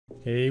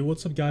Hey,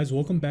 what's up guys,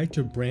 welcome back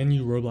to a brand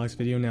new Roblox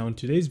video. Now in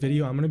today's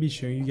video I'm going to be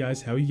showing you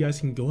guys how you guys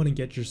can go ahead and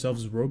get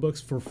yourselves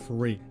Robux for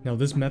free. Now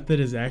this method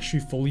is actually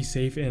fully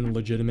safe and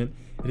legitimate.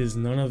 It is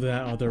none of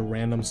that other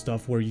random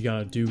stuff where you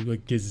gotta do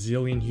like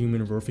gazillion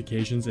human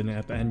verifications and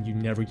at the end you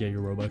never get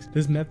your Robux.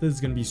 This method is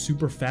going to be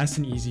super fast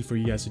and easy for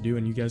you guys to do,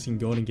 and you guys can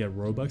go ahead and get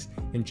Robux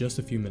in just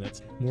a few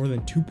minutes. More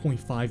than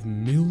 2.5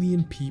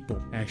 million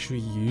people actually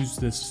use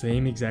this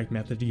same exact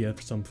method to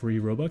get some free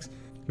Robux.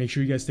 Make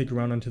sure you guys stick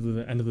around until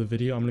the end of the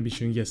video. I'm going to be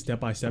showing you guys step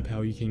by step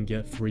how you can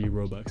get free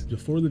Robux.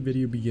 Before the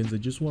video begins, I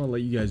just want to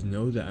let you guys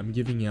know that I'm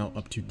giving out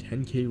up to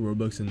 10k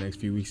Robux in the next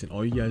few weeks, and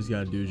all you guys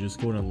got to do is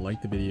just go ahead and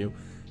like the video,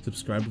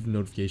 subscribe with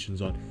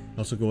notifications on, and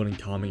also go ahead and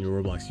comment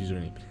your Roblox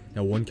username.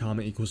 Now one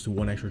comment equals to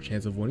one extra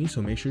chance of winning,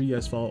 so make sure you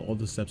guys follow all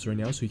the steps right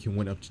now so you can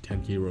win up to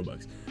 10k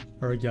Robux.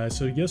 Alright guys,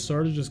 so to get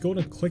started, just go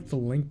ahead and click the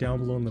link down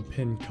below in the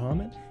pinned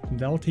comment, and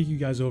that will take you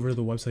guys over to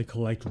the website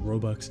Collect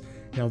Robux.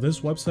 Now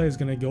this website is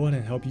going to go ahead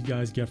and help you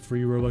guys get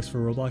free Robux for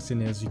Roblox,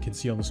 and as you can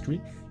see on the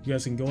screen, you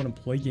guys can go ahead and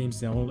play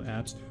games, download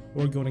apps,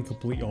 or go ahead and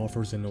complete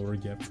offers in order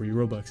to get free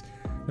Robux.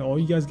 Now all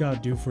you guys gotta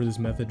do for this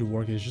method to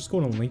work is just go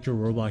ahead and link your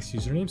Roblox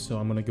username, so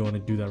I'm gonna go ahead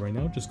and do that right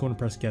now. Just go ahead and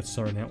press get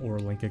started now or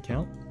link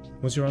account.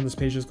 Once you're on this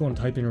page, just go ahead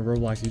and type in your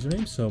Roblox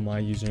username. So my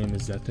username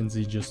is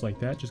Zethinzy, just like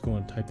that. Just go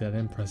ahead and type that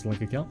in, press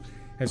link account.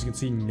 As you can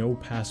see, no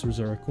passwords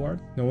are required.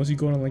 Now once you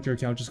go ahead and link your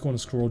account, just go ahead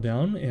and scroll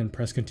down and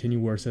press continue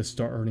where it says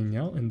start earning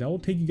now, and that will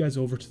take you guys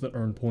over to the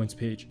earn points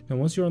page. Now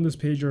once you're on this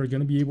page, you're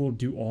going to be able to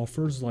do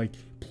offers like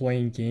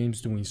playing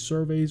games, doing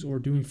surveys, or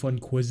doing fun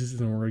quizzes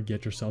in order to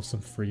get yourself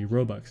some free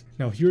Robux.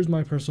 Now here's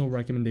my personal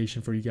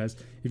recommendation for you guys.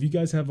 If you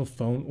guys have a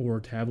phone or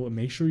a tablet,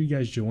 make sure you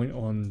guys join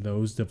on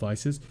those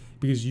devices,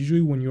 because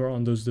usually when you're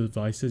on those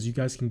devices, you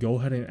guys can go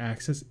ahead and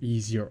access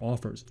easier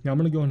offers. Now I'm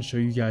going to go ahead and show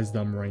you guys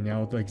them right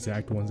now, the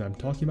exact ones I'm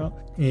talking about.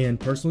 And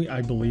personally,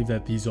 I believe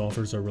that these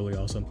offers are really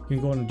awesome. You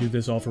can go ahead and do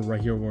this offer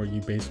right here where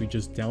you basically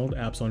just download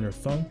apps on your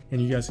phone,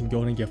 and you guys can go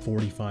ahead and get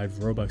 45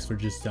 Robux for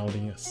just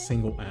downloading a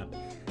single app.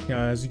 Now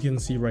as you can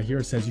see right here,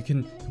 it says you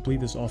can complete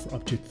this offer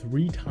up to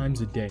 3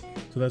 times a day.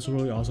 So that's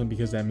really awesome,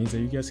 because that means that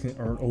you guys can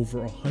earn over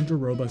 100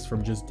 Robux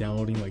from just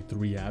downloading like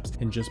 3 apps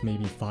in just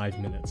maybe 5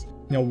 minutes.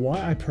 Now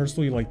why I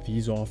personally like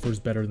these offers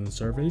better than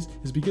surveys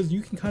is because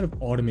you can kind of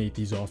automate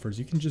these offers.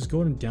 You can just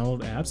go ahead and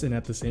download apps, and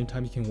at the same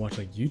time you can watch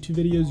like YouTube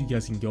videos, you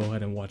guys can go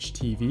ahead and watch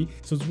TV.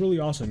 So it's really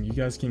awesome. You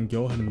guys can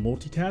go ahead and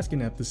multitask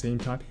and at the same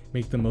time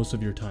make the most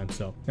of your time.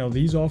 So now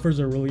these offers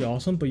are really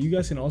awesome, but you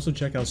guys can also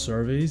check out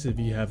surveys if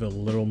you have a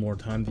little more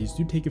time. These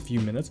do take a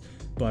few minutes,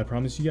 but I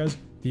promise you guys,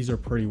 these are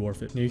pretty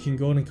worth it. Now you can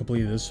go ahead and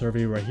complete this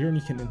survey right here, and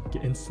you can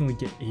instantly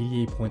get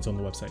 88 points on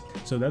the website.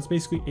 So that's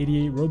basically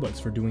 88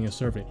 Robux for doing a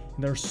survey.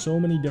 And there are so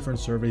many different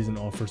surveys and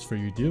offers for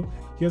you to do.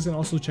 You guys can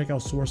also check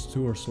out Source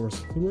 2 or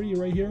Source 3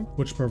 right here,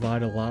 which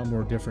provide a lot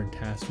more different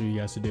tasks for you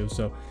guys to do.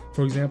 So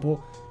for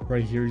example,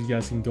 right here, you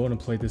guys can go ahead and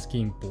play this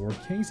game Board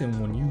Kings, and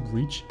when you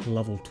reach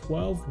level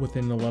 12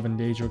 within 11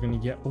 days, you're going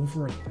to get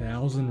over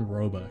 1,000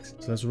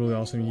 Robux. So that's really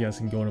awesome. You guys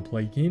can go ahead and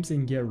play games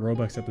and get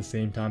Robux at the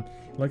same time.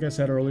 Like I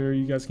said earlier,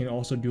 you guys can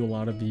also do a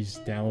lot of these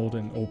download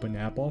and open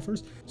app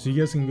offers. So you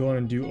guys can go ahead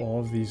and do all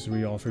of these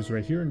 3 offers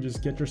right here and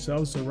just get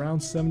yourselves around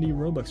 70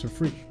 Robux for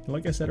free. And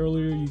like I said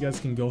earlier, you guys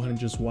can go ahead and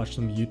just watch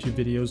some YouTube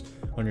videos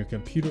on your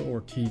computer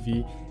or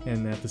TV,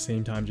 and at the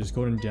same time just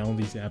go ahead and download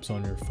these apps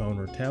on your phone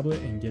or tablet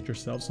and get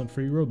yourself some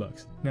free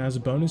Robux. Now as a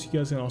bonus, you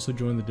guys can also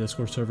join the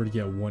Discord server to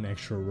get 1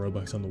 extra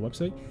Robux on the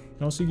website.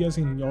 And also you guys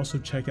can also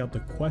check out the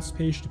quest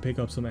page to pick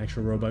up some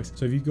extra Robux.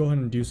 So if you go ahead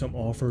and do some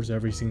offers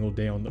every single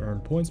day on the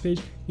earn points page,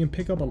 you can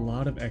pick up a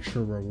lot of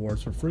extra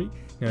rewards for free.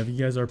 Now if you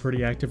guys are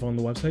pretty active on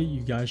the website,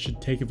 you guys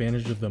should take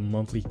advantage of the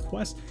monthly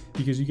quest,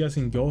 because you guys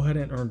can go ahead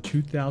and earn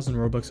 2,000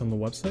 Robux on the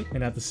website,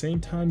 and at the same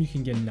time you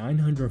can get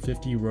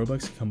 950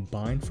 Robux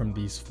combined from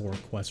these 4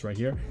 quests right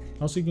here.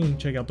 Also you can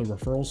check out the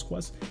referrals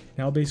quest.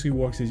 Now how it basically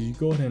works is you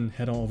go ahead and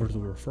head on over to the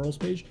referrals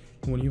page,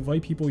 and when you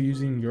invite people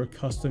using your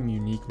custom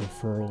unique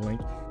referral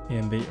link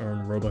and they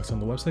earn Robux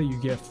on the website,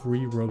 you get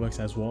free Robux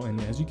as well.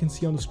 And as you can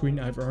see on the screen,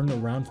 I've earned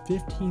around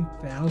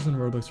 15,000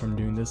 Robux from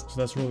doing this. So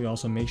that's really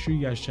awesome. Make sure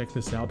you guys check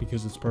this out,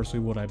 because it's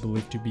personally what I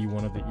believe to be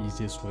one of the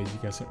easiest ways you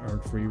guys can earn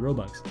free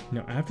Robux.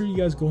 Now after you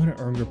guys go ahead and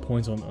earn your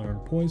points on the earn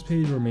points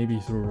page, or maybe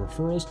through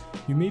referrals,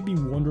 you may be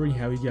wondering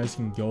how you guys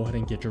can go ahead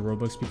and get your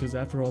Robux, because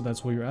after all,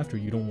 that's what you're after.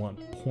 You don't want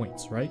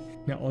points, right?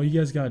 Now all you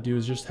guys gotta do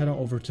is just head on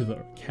over to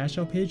the cash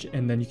out page,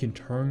 and then you can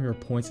turn your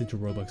points into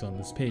Robux on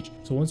this page.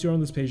 So once you're on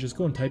this page, just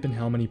go and type in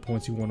how many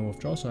points you want to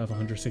withdraw. So I have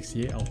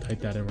 168. I'll type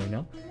that in right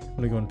now. I'm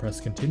gonna go and press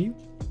continue.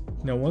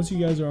 Now once you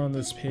guys are on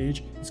this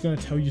page, it's going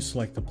to tell you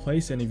select the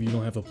place, and if you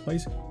don't have a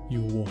place, you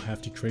will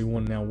have to create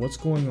one. Now what's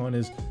going on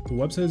is the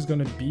website is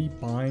going to be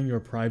buying your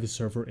private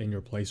server in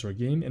your place or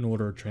game in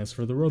order to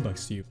transfer the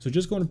Robux to you. So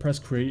just go and press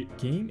create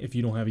game if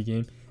you don't have a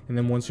game, and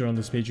then once you're on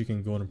this page, you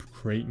can go and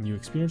create new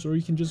experience, or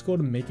you can just go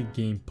to make a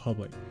game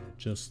public,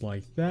 just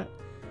like that.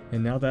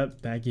 And now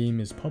that that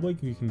game is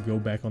public, you can go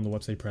back on the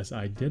website, press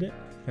I did it,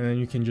 and then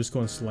you can just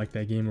go and select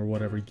that game or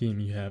whatever game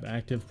you have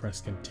active,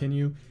 press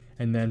continue,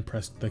 and then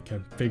press the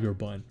configure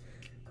button.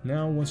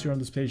 Now, once you're on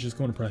this page, just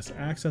go and press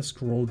access,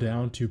 scroll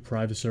down to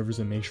private servers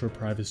and make sure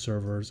private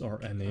servers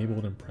are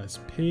enabled and press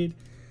paid.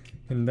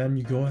 And then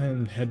you go ahead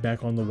and head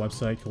back on the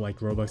website, collect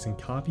Robux and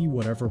copy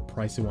whatever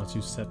price it wants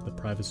you to set the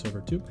private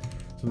server to.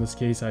 So in this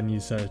case, I need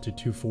to set it to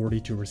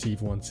 240 to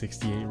receive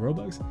 168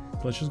 Robux.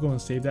 So let's just go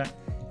and save that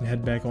and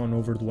head back on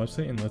over to the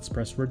website and let's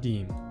press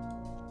redeem.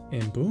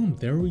 And boom,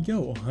 there we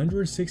go.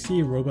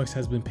 168 Robux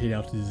has been paid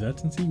out to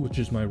Zetency, which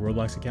is my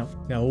Roblox account.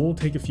 Now, it will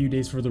take a few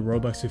days for the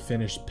Robux to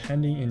finish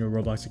pending in your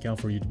Roblox account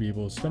for you to be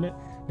able to spend it.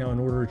 Now, in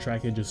order to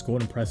track it, just go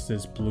ahead and press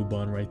this blue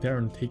button right there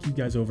and take you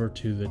guys over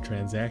to the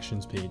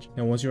transactions page.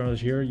 Now, once you're on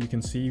here, you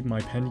can see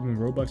my pending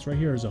Robux right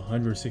here is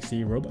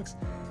 168 Robux.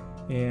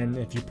 And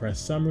if you press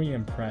summary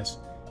and press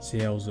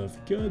sales of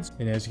goods,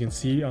 and as you can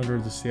see under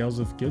the sales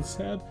of goods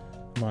tab,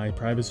 my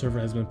private server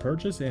has been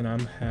purchased and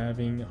I'm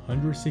having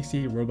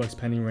 168 Robux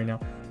pending right now.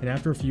 And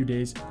after a few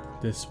days,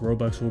 this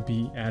Robux will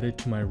be added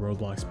to my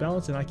Roblox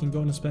balance and I can go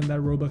and spend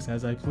that Robux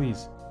as I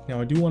please. Now,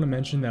 I do want to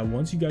mention that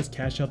once you guys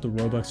cash out the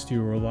Robux to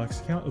your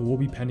Roblox account, it will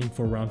be pending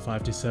for around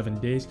 5 to 7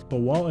 days. But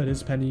while it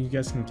is pending, you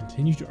guys can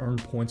continue to earn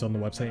points on the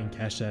website and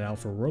cash that out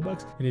for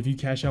Robux. And if you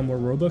cash out more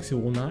Robux, it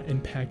will not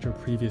impact your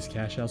previous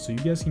cash out. So you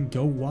guys can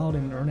go wild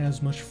and earn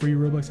as much free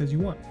Robux as you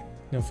want.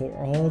 Now, for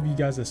all of you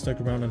guys that stuck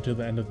around until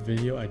the end of the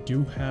video, I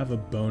do have a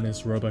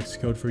bonus Robux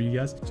code for you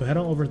guys. So head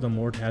on over to the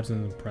more tabs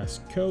and then press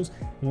codes.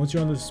 And once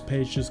you're on this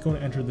page, just go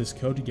and enter this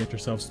code to get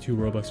yourselves 2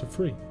 Robux for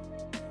free.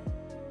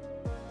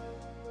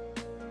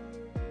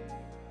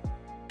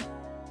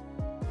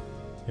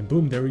 And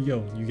boom, there we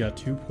go. You got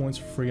 2 points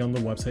for free on the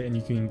website and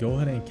you can go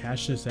ahead and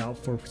cash this out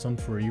for some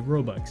free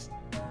Robux.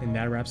 And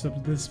that wraps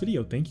up this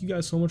video. Thank you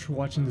guys so much for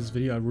watching this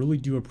video. I really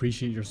do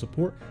appreciate your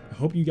support. I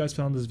hope you guys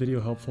found this video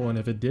helpful, and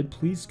if it did,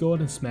 please go ahead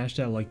and smash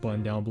that like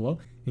button down below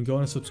and go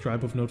ahead and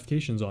subscribe with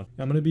notifications on.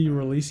 I'm going to be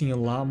releasing a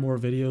lot more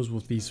videos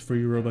with these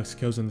free Robux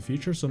codes in the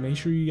future, so make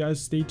sure you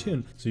guys stay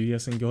tuned so you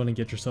guys can go ahead and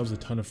get yourselves a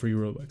ton of free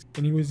Robux.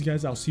 Anyways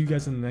guys, I'll see you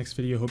guys in the next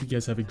video. Hope you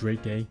guys have a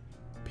great day.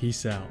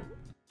 Peace out.